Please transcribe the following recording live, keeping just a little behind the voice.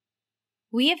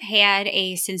We have had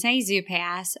a Cincinnati Zoo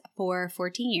pass for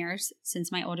 14 years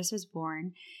since my oldest was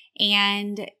born.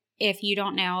 And if you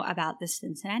don't know about the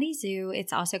Cincinnati Zoo,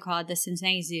 it's also called the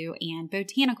Cincinnati Zoo and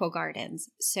Botanical Gardens.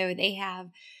 So they have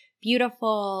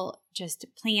beautiful just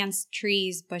plants,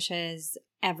 trees, bushes,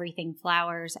 everything,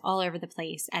 flowers all over the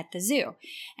place at the zoo.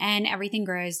 And everything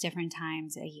grows different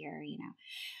times a year,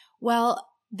 Well,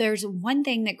 there's one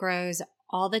thing that grows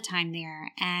all the time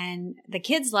there, and the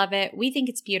kids love it. We think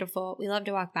it's beautiful. We love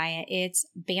to walk by it. It's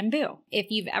bamboo. If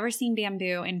you've ever seen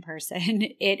bamboo in person,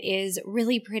 it is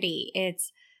really pretty.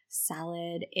 It's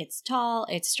solid, it's tall,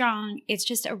 it's strong. It's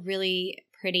just a really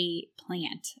pretty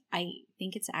plant. I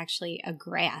think it's actually a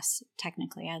grass,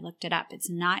 technically. I looked it up. It's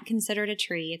not considered a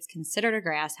tree. It's considered a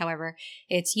grass. However,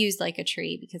 it's used like a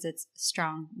tree because it's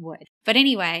strong wood. But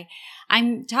anyway,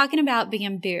 I'm talking about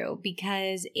bamboo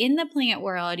because in the plant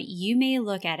world, you may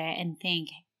look at it and think,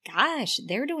 gosh,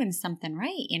 they're doing something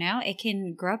right. It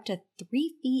can grow up to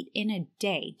 3 feet in a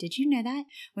day. Did you know that?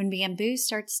 When bamboo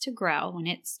starts to grow, when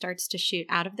it starts to shoot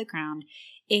out of the ground,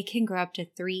 it can grow up to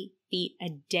 3 feet a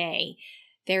day.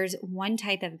 There's one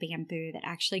type of bamboo that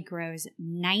actually grows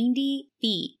 90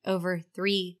 feet over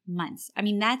 3 months. I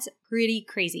mean, that's pretty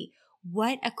crazy.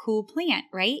 What a cool plant,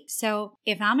 right? So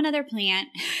if I'm another plant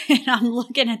and I'm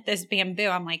looking at this bamboo,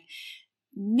 I'm like,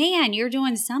 man, you're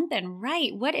doing something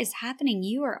right. What is happening?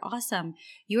 You are awesome.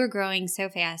 You are growing so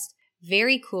fast.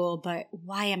 Very cool, but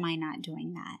why am I not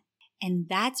doing that? And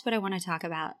that's what I want to talk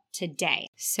about today.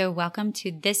 So welcome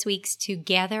to this week's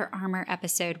Together Armor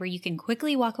episode, where you can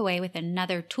quickly walk away with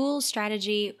another tool,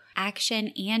 strategy,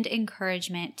 action, and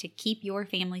encouragement to keep your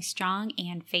family strong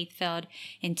and faith-filled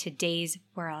in today's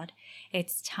world.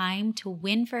 It's time to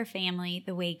win for family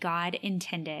the way God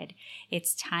intended.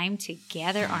 It's time to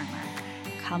gather armor.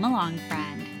 Come along,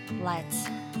 friend. Let's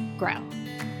grow.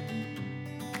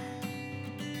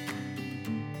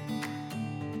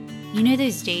 You know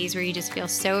those days where you just feel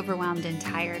so overwhelmed and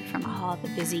tired from all the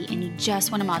busy, and you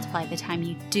just want to multiply the time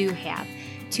you do have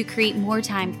to create more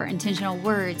time for intentional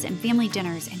words and family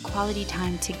dinners and quality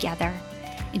time together?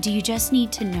 And do you just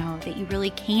need to know that you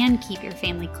really can keep your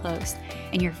family close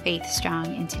and your faith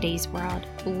strong in today's world?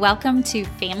 Welcome to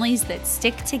Families That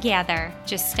Stick Together.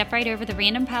 Just step right over the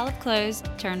random pile of clothes,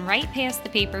 turn right past the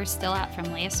papers still out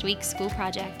from last week's school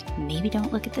project, maybe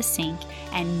don't look at the sink,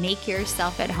 and make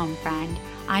yourself at home, friend.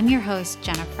 I'm your host,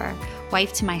 Jennifer,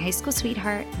 wife to my high school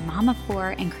sweetheart, mom of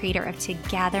 4, and creator of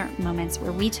Together Moments,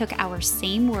 where we took our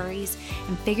same worries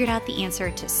and figured out the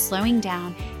answer to slowing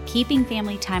down, keeping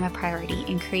family time a priority,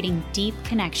 and creating deep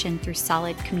connection through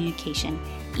solid communication,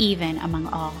 even among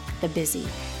all the busy.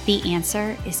 The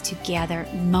answer is Together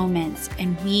Moments,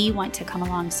 and we want to come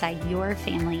alongside your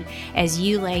family as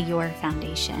you lay your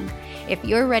foundation. If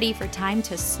you're ready for time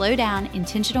to slow down,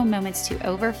 intentional moments to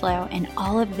overflow, and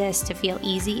all of this to feel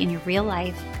easy in your real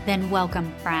life, then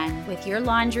welcome, friend. With your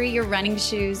laundry, your running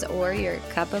shoes, or your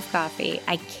cup of coffee,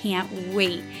 I can't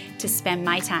wait to spend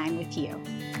my time with you.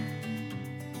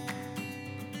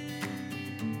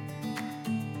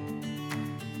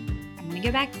 I'm going to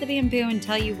go back to the bamboo and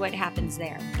tell you what happens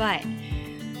there. But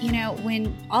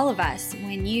when all of us,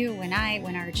 when you, when I,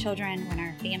 when our children, when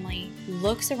our family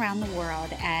looks around the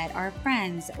world at our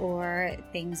friends or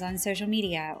things on social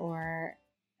media or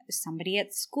somebody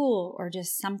at school or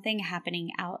just something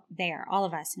happening out there, all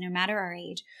of us, no matter our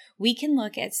age, we can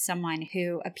look at someone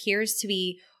who appears to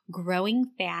be growing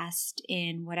fast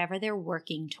in whatever they're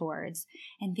working towards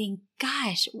and think,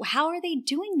 gosh, how are they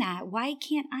doing that? Why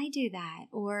can't I do that?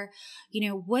 Or,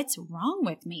 what's wrong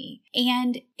with me?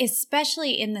 And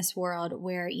especially in this world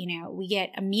where, we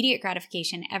get immediate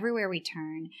gratification everywhere we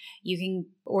turn. You can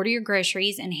order your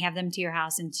groceries and have them to your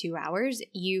house in 2 hours.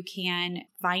 You can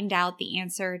find out the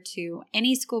answer to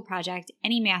any school project,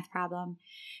 any math problem.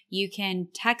 You can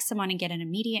text someone and get an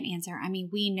immediate answer. I mean,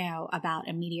 we know about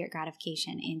immediate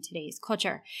gratification in today's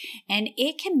culture. And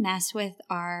it can mess with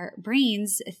our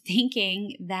brains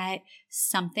thinking that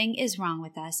something is wrong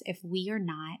with us if we are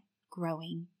not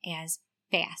growing as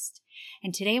fast.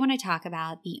 And today I want to talk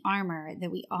about the armor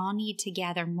that we all need to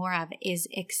gather more of is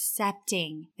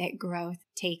accepting that growth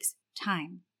takes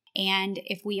time. And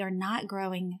if we are not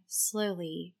growing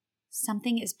slowly,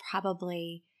 something is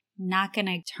probably not going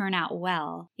to turn out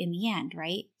well in the end,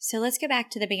 right? So let's go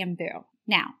back to the bamboo.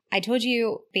 Now, I told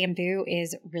you bamboo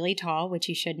is really tall, which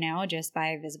you should know just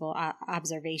by visible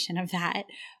observation of that.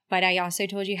 But I also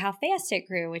told you how fast it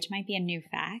grew, which might be a new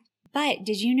fact. But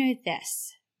did you know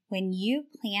this? When you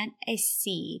plant a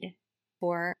seed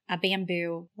for a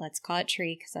bamboo, let's call it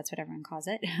tree because that's what everyone calls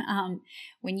it.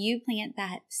 When you plant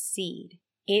that seed,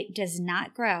 it does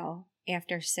not grow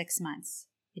after 6 months.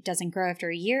 It doesn't grow after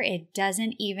a year. It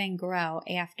doesn't even grow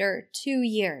after 2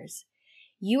 years.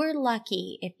 You are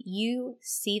lucky if you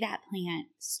see that plant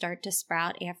start to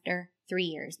sprout after 3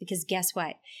 years, because guess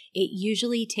what? It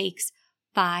usually takes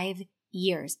 5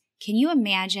 years. Can you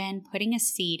imagine putting a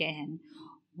seed in,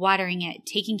 watering it,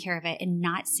 taking care of it, and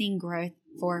not seeing growth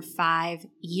for 5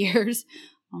 years?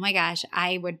 Oh my gosh,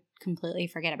 I would completely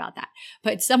forget about that.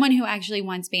 But someone who actually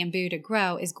wants bamboo to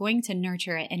grow is going to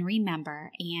nurture it and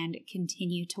remember and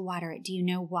continue to water it. Do you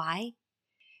know why?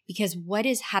 Because what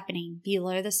is happening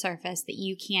below the surface that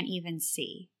you can't even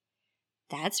see?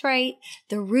 That's right.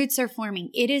 The roots are forming.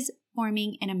 It is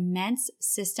forming an immense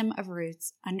system of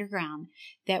roots underground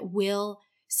that will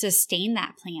sustain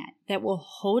that plant, that will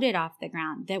hold it off the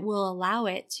ground, that will allow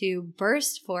it to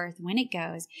burst forth when it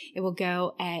goes. It will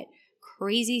go at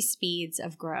crazy speeds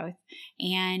of growth,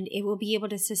 and it will be able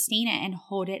to sustain it and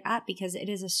hold it up because it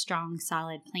is a strong,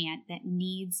 solid plant that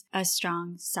needs a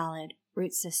strong, solid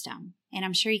root system. And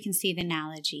I'm sure you can see the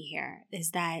analogy here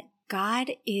is that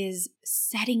God is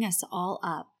setting us all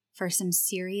up for some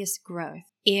serious growth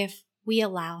if we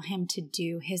allow Him to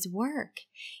do His work,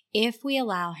 if we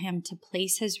allow Him to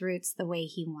place His roots the way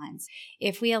He wants,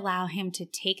 if we allow Him to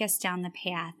take us down the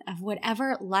path of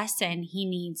whatever lesson He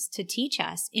needs to teach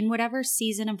us in whatever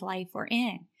season of life we're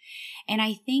in. And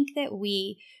I think that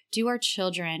we do our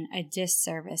children a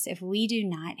disservice if we do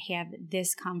not have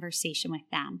this conversation with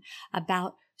them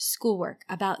about schoolwork,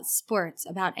 about sports,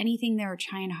 about anything they're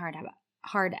trying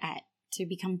hard at to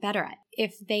become better at.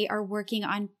 If they are working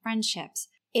on friendships,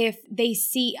 if they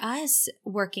see us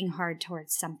working hard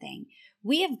towards something,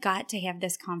 we have got to have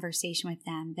this conversation with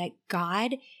them that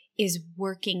God is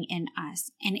working in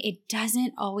us. And it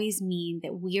doesn't always mean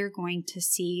that we are going to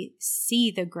see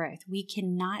the growth. We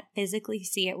cannot physically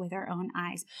see it with our own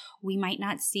eyes. We might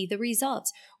not see the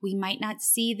results. We might not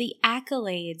see the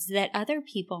accolades that other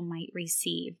people might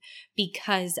receive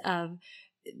because of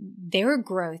their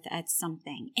growth at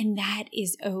something. And that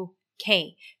is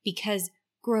okay, because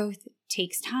growth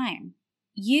takes time.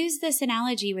 Use this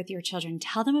analogy with your children.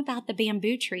 Tell them about the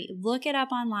bamboo tree. Look it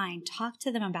up online. Talk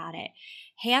to them about it.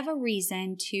 Have a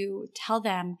reason to tell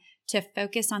them to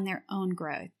focus on their own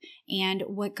growth and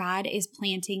what God is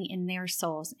planting in their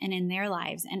souls and in their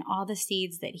lives, and all the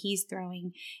seeds that He's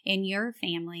throwing in your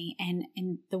family, and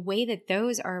the way that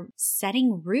those are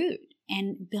setting root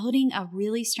and building a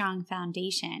really strong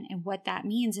foundation and what that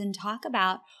means. And talk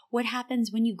about what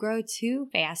happens when you grow too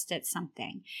fast at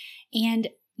something. And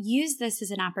use this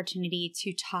as an opportunity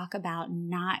to talk about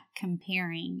not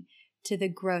comparing to the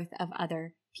growth of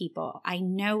other people. I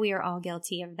know we are all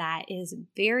guilty of that. It is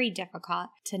very difficult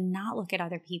to not look at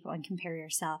other people and compare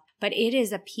yourself, but it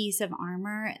is a piece of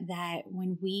armor that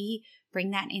when we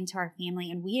bring that into our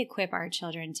family and we equip our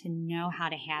children to know how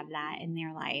to have that in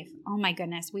their life, oh my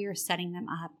goodness, we are setting them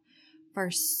up for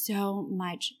so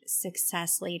much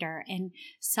success later, and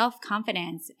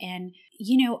self-confidence, and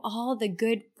all the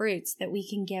good fruits that we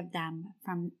can give them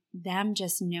from them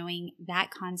just knowing that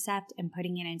concept and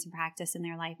putting it into practice in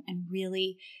their life and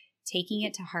really taking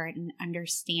it to heart and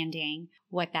understanding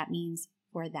what that means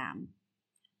for them.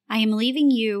 I am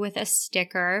leaving you with a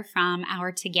sticker from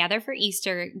our Together for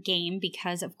Easter game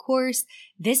because, of course,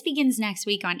 this begins next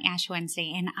week on Ash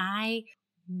Wednesday, and I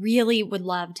really would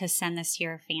love to send this to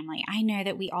your family. I know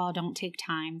that we all don't take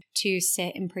time to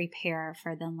sit and prepare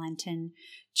for the Lenten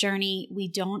journey. We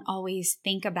don't always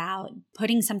think about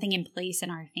putting something in place in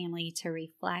our family to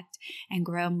reflect and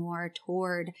grow more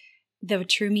toward the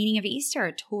true meaning of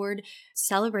Easter, toward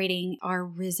celebrating our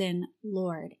risen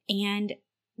Lord. And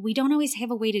we don't always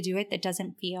have a way to do it that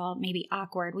doesn't feel maybe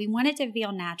awkward. We want it to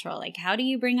feel natural. Like, how do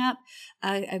you bring up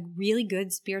a really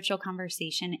good spiritual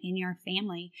conversation in your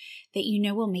family that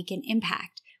will make an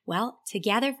impact? Well,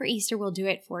 Together for Easter will do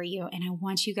it for you. And I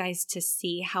want you guys to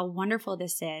see how wonderful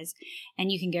this is.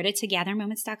 And you can go to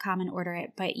togethermoments.com and order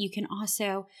it, but you can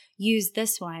also use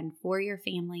this one for your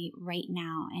family right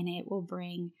now. And it will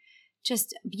bring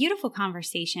just beautiful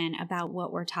conversation about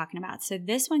what we're talking about. So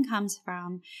this one comes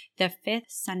from the 5th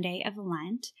Sunday of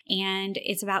Lent, and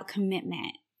it's about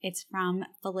commitment. It's from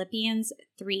Philippians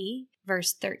 3,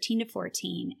 verse 13 to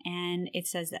 14, and it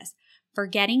says this: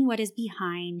 "Forgetting what is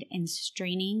behind and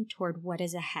straining toward what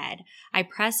is ahead, I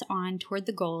press on toward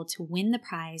the goal to win the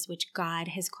prize which God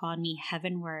has called me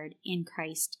heavenward in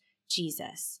Christ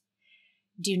Jesus."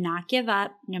 Do not give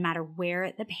up, no matter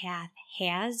where the path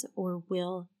has or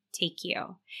will take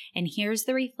you. And here's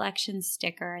the reflection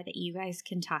sticker that you guys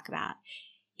can talk about.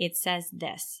 It says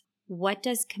this: what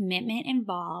does commitment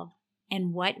involve,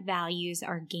 and what values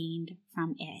are gained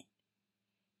from it?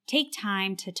 take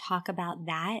time to talk about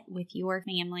that with your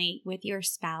family, with your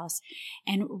spouse,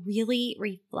 and really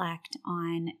reflect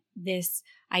on this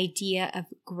idea of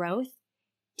growth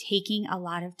taking a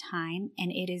lot of time,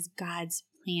 and it is God's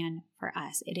plan for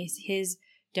us. It is His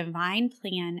divine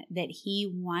plan that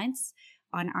He wants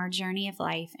on our journey of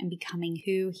life and becoming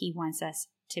who He wants us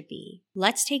to be.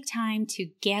 Let's take time to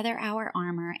gather our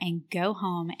armor and go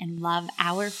home and love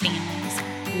our families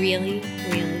really,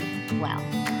 really well.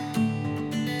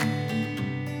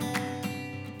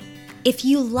 If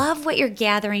you love what you're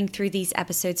gathering through these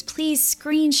episodes, please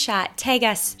screenshot, tag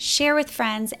us, share with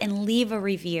friends, and leave a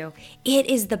review. It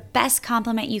is the best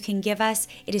compliment you can give us.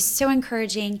 It is so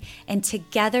encouraging, and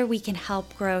together we can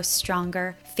help grow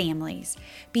stronger families.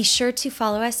 Be sure to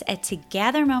follow us at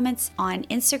Together Moments on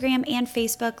Instagram and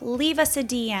Facebook. Leave us a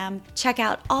DM. Check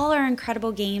out all our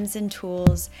incredible games and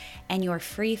tools and your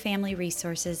free family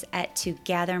resources at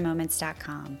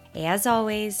togethermoments.com. As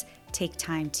always, take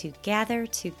time to gather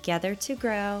together to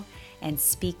grow and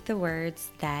speak the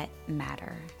words that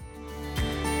matter.